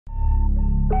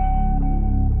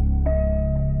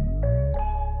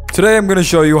Today I'm going to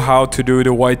show you how to do the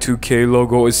Y2K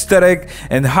logo aesthetic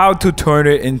and how to turn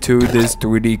it into this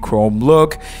 3D chrome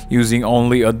look using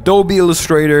only Adobe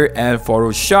Illustrator and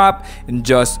Photoshop in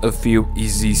just a few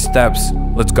easy steps.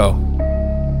 Let's go.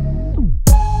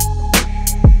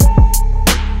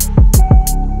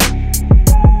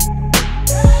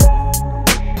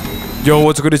 Yo,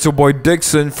 what's good? It's your boy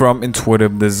Dixon from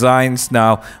Intuitive Designs.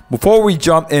 Now, before we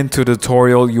jump into the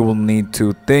tutorial, you will need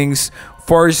two things.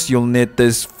 First, you'll need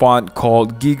this font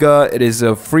called Giga. It is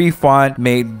a free font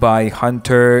made by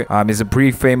Hunter. He's a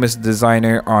pretty famous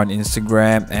designer on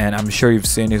Instagram, and I'm sure you've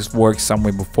seen his work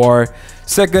somewhere before.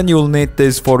 Second, you'll need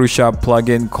this Photoshop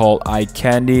plugin called Eye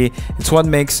Candy. It's what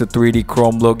makes the 3D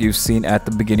chrome look you've seen at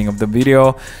the beginning of the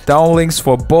video. Down links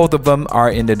for both of them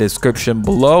are in the description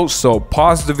below, so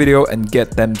pause the video and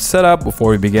get them set up before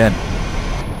we begin.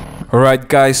 Alright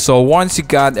guys, so once you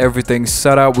got everything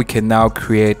set up, we can now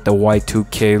create the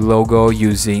Y2K logo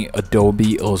using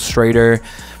Adobe Illustrator.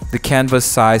 The canvas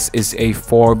size is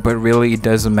A4, but really it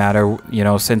doesn't matter,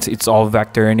 since it's all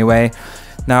vector anyway.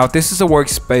 Now this is a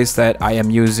workspace that I am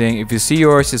using. If you see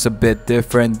yours is a bit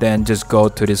different, then just go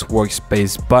to this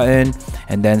workspace button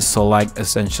and then select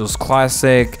Essentials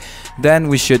Classic. Then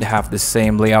we should have the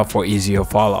same layout for easier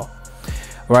follow.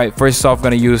 Right, first off, I'm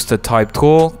going to use the type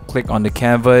tool. Click on the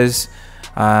canvas,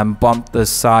 bump the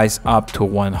size up to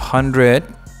 100.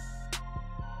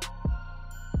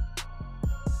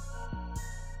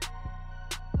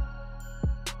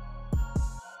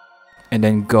 And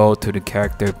then go to the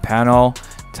character panel,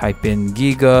 type in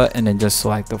Giga, and then just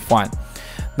select the font.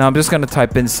 Now I'm just going to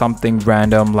type in something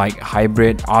random like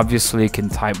hybrid. Obviously you can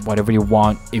type whatever you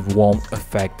want, it won't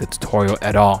affect the tutorial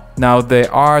at all. Now there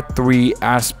are three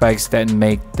aspects that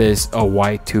make this a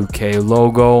Y2K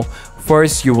logo.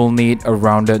 First, you will need a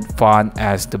rounded font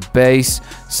as the base.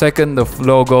 Second, the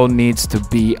logo needs to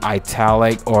be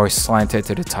italic or slanted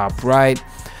to the top right.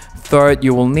 Third,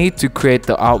 you will need to create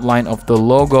the outline of the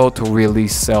logo to really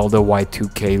sell the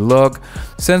Y2K look.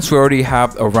 Since we already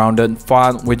have a rounded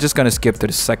font, we're just going to skip to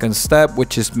the second step,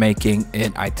 which is making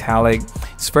it italic.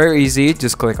 It's very easy.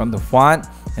 Just click on the font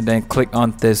and then click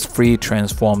on this free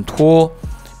transform tool.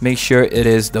 Make sure it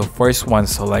is the first one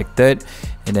selected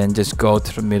and then just go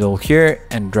to the middle here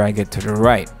and drag it to the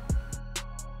right.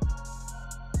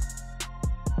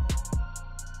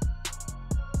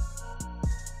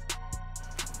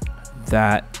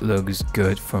 That looks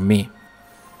good for me.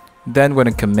 Then we're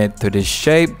going to commit to this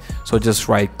shape, so just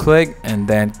right click and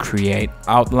then create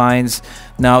outlines.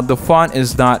 Now the font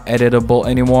is not editable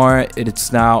anymore,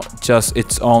 it's now just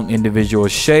its own individual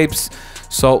shapes.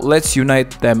 So let's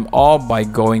unite them all by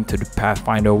going to the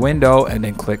Pathfinder window and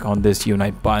then click on this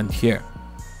unite button here.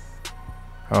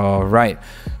 Alright,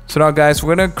 so now guys,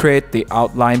 we're gonna create the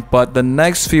outline, but the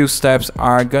next few steps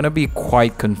are gonna be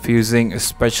quite confusing,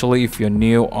 especially if you're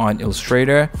new on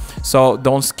Illustrator. So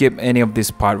don't skip any of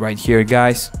this part right here,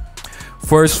 guys.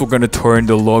 First, we're gonna turn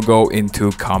the logo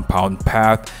into compound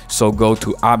path. So go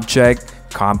to Object,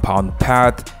 Compound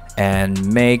Path,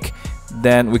 and Make.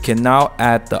 Then we can now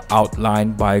add the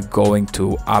outline by going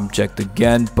to Object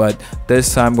again, but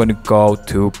this time I'm going to go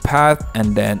to Path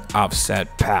and then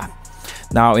Offset Path.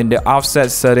 Now in the offset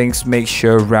settings, make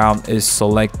sure round is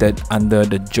selected under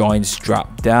the joints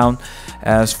drop down.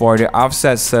 As for the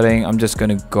offset setting, I'm just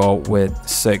going to go with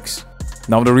 6.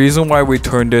 Now the reason why we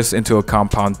turn this into a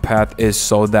compound path is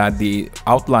so that the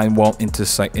outline won't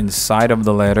intersect inside of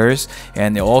the letters,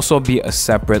 and it'll also be a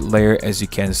separate layer as you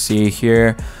can see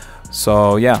here.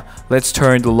 So yeah, let's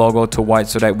turn the logo to white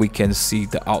so that we can see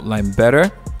the outline better.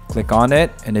 Click on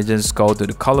it and then just go to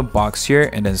the color box here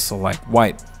and then select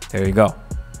white. There you go.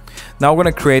 Now we're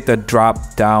going to create the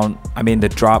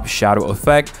drop shadow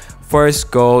effect.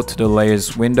 First, go to the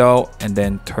layers window and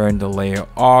then turn the layer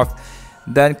off.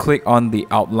 Then click on the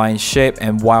outline shape,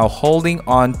 and while holding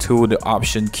on to the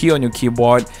option key on your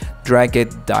keyboard, drag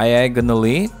it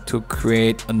diagonally to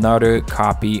create another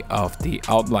copy of the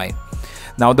outline.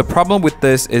 Now the problem with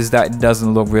this is that it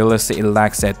doesn't look realistic. It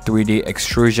lacks that 3D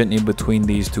extrusion in between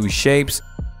these two shapes.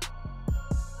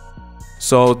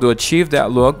 So to achieve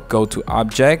that look, go to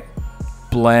Object,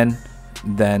 Blend,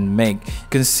 then Make. You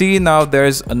can see now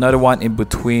there's another one in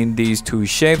between these two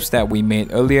shapes that we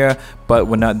made earlier, but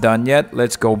we're not done yet.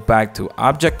 Let's go back to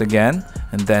Object again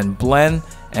and then Blend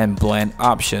and Blend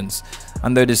Options.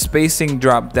 Under the spacing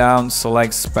drop down,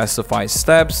 select specify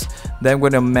steps. Then we're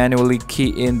going to manually key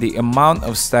in the amount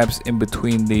of steps in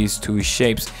between these two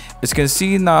shapes. As you can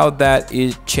see now that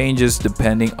it changes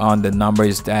depending on the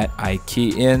numbers that I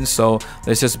key in. So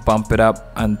let's just bump it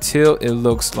up until it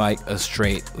looks like a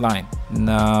straight line.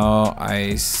 Now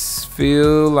I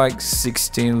feel like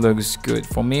 16 looks good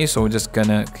for me, so we're just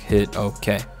gonna hit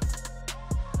OK.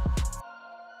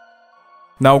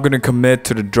 Now we're gonna commit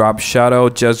to the drop shadow.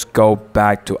 Just go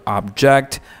back to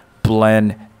object,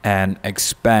 blend, and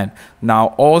expand.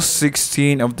 Now all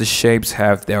 16 of the shapes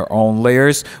have their own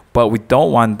layers, but we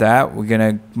don't want that. We're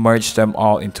gonna merge them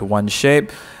all into one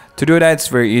shape. To do that, it's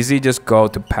very easy. Just go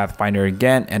to Pathfinder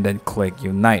again and then click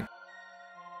Unite.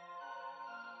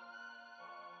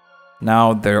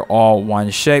 Now they're all one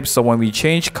shape, so when we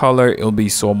change color, it'll be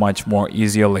so much more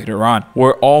easier later on.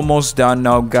 We're almost done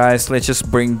now, guys. Let's just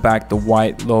bring back the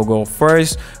white logo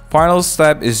first. Final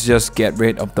step is just get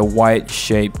rid of the white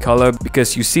shape color,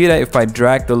 because you see that if I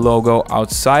drag the logo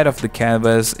outside of the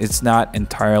canvas, it's not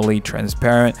entirely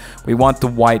transparent. We want the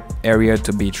white area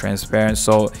to be transparent,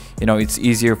 so it's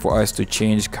easier for us to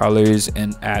change colors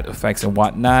and add effects and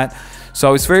whatnot.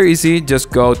 So it's very easy. Just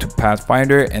go to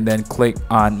Pathfinder and then click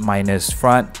on minus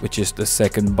front, which is the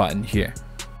second button here.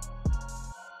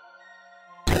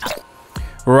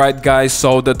 Alright guys,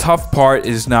 so the tough part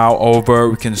is now over.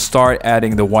 We can start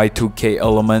adding the Y2K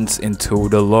elements into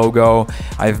the logo.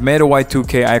 I've made a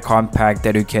Y2K icon pack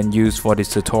that you can use for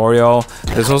this tutorial.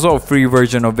 There's also a free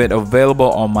version of it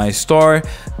available on my store.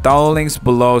 Download links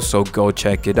below, so go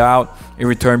check it out. In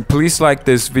return, please like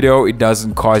this video. It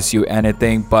doesn't cost you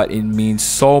anything, but it means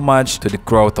so much to the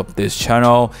growth of this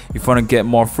channel. If you want to get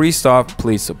more free stuff,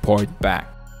 please support back.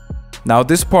 Now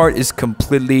this part is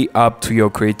completely up to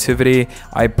your creativity.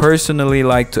 I personally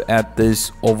like to add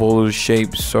this oval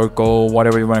shaped circle,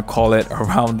 whatever you want to call it,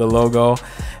 around the logo,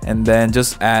 and then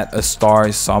just add a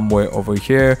star somewhere over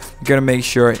here. You're gonna make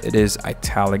sure it is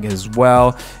italic as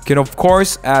well. You can of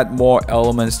course add more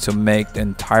elements to make the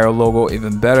entire logo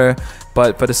even better,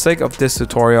 but for the sake of this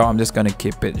tutorial, I'm just gonna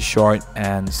keep it short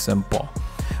and simple.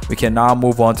 We can now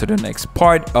move on to the next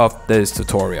part of this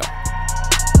tutorial.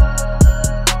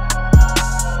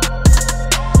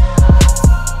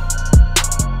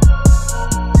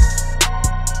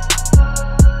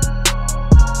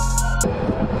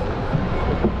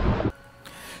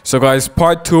 So guys,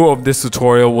 part 2 of this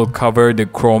tutorial will cover the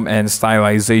chrome and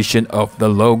stylization of the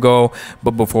logo.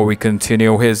 But before we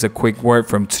continue, here's a quick word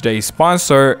from today's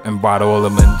sponsor, Envato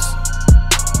Elements.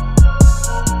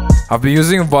 I've been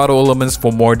using Envato Elements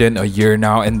for more than a year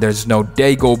now, and there's no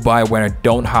day go by when I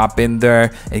don't hop in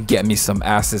there and get me some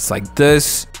assets like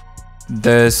this,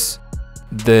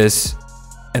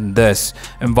 and this.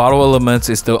 Envato Elements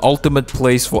is the ultimate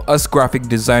place for us graphic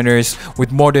designers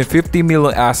with more than 50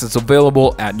 million assets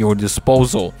available at your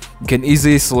disposal. You can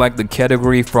easily select the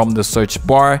category from the search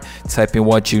bar, type in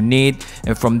what you need,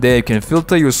 and from there you can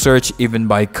filter your search even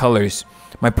by colors.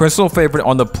 My personal favorite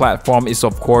on the platform is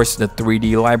of course the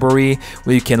 3D library,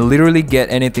 where you can literally get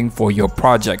anything for your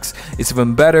projects. It's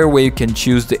even better where you can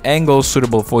choose the angle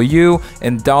suitable for you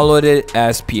and download it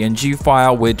as PNG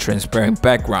file with transparent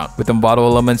background. With Envato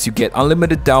Elements, you get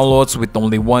unlimited downloads with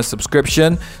only one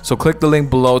subscription, so click the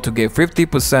link below to get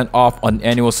 50% off an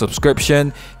annual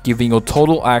subscription, giving you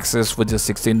total access for just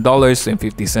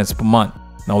 $16.50 per month.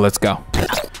 Now let's go.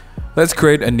 Let's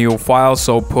create a new file,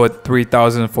 so put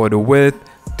 3000 for the width,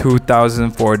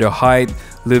 2000 for the height,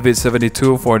 leave it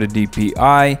 72 for the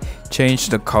DPI, change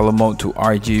the color mode to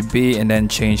RGB, and then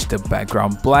change the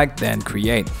background black, then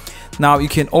create. Now you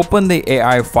can open the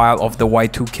AI file of the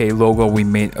Y2K logo we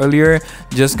made earlier.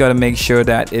 Just gotta make sure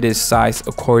that it is sized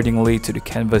accordingly to the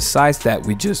canvas size that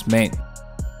we just made.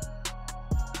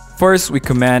 First, we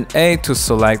Command A to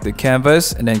select the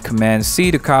canvas, and then Command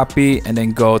C to copy, and then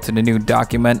go to the new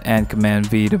document and Command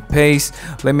V to paste.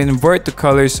 Let me invert the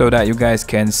color so that you guys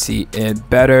can see it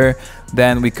better.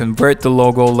 Then we convert the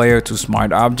logo layer to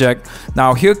Smart Object.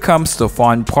 Now here comes the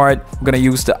fun part. We're gonna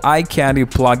use the Eye Candy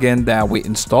plugin that we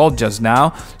installed just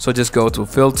now. So just go to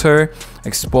Filter,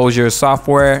 Exposure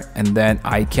Software, and then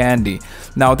Eye Candy.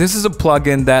 Now this is a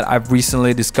plugin that I've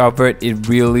recently discovered. It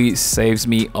really saves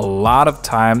me a lot of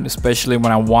time, especially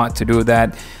when I want to do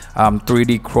that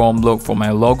 3D chrome look for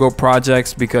my logo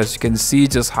projects, because you can see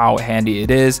just how handy it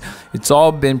is. It's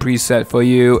all been preset for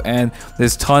you, and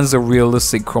there's tons of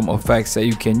realistic chrome effects that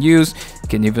you can use. You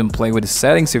can even play with the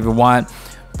settings if you want.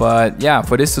 But yeah,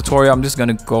 for this tutorial, I'm just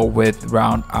gonna go with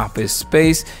round office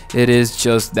space. It is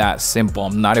just that simple.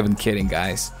 I'm not even kidding,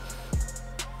 guys.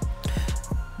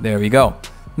 There we go.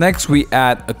 Next, we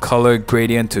add a color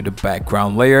gradient to the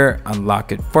background layer.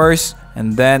 Unlock it first,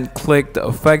 and then click the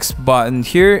effects button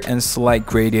here and select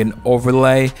gradient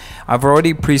overlay. I've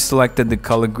already pre-selected the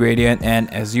color gradient,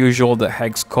 and as usual the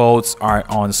hex codes are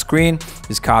on screen.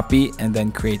 Just copy and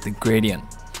then create the gradient.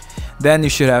 Then you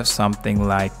should have something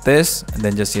like this, and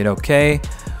then just hit OK.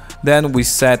 Then we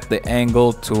set the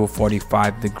angle to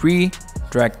 45 degrees,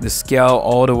 drag the scale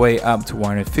all the way up to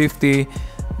 150,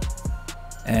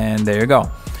 and there you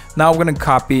go. Now we're going to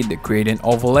copy the gradient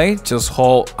overlay. Just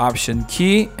hold Option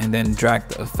key and then drag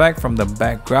the effect from the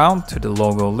background to the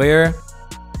logo layer.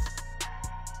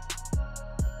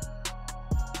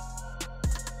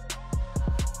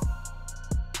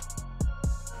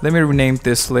 Let me rename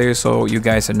this layer so you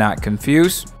guys are not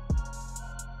confused.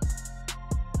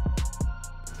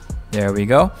 There we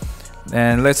go.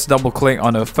 And let's double click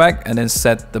on the effect and then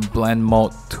set the blend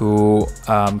mode to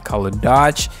color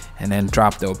dodge, and then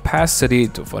drop the opacity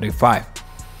to 45.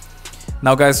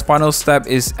 Now guys, final step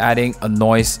is adding a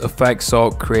noise effect. So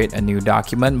create a new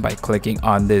document by clicking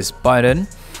on this button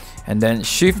and then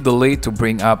Shift Delete to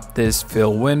bring up this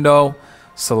fill window.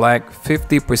 Select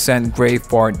 50% gray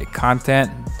for the content,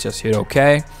 just hit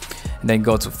OK, and then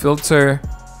go to filter,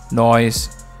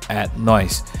 noise, add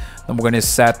noise. Then we're going to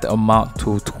set the amount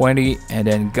to 20 and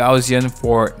then Gaussian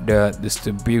for the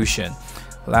distribution.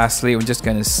 Lastly, we're just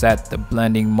going to set the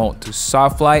blending mode to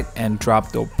soft light and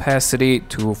drop the opacity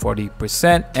to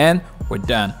 40%, and we're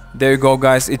done. There you go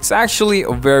guys. It's actually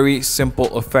a very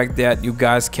simple effect that you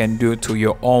guys can do to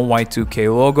your own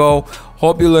Y2K logo.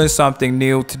 Hope you learned something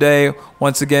new today.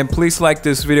 Once again, please like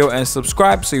this video and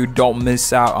subscribe so you don't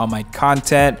miss out on my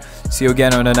content. See you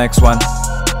again on the next one.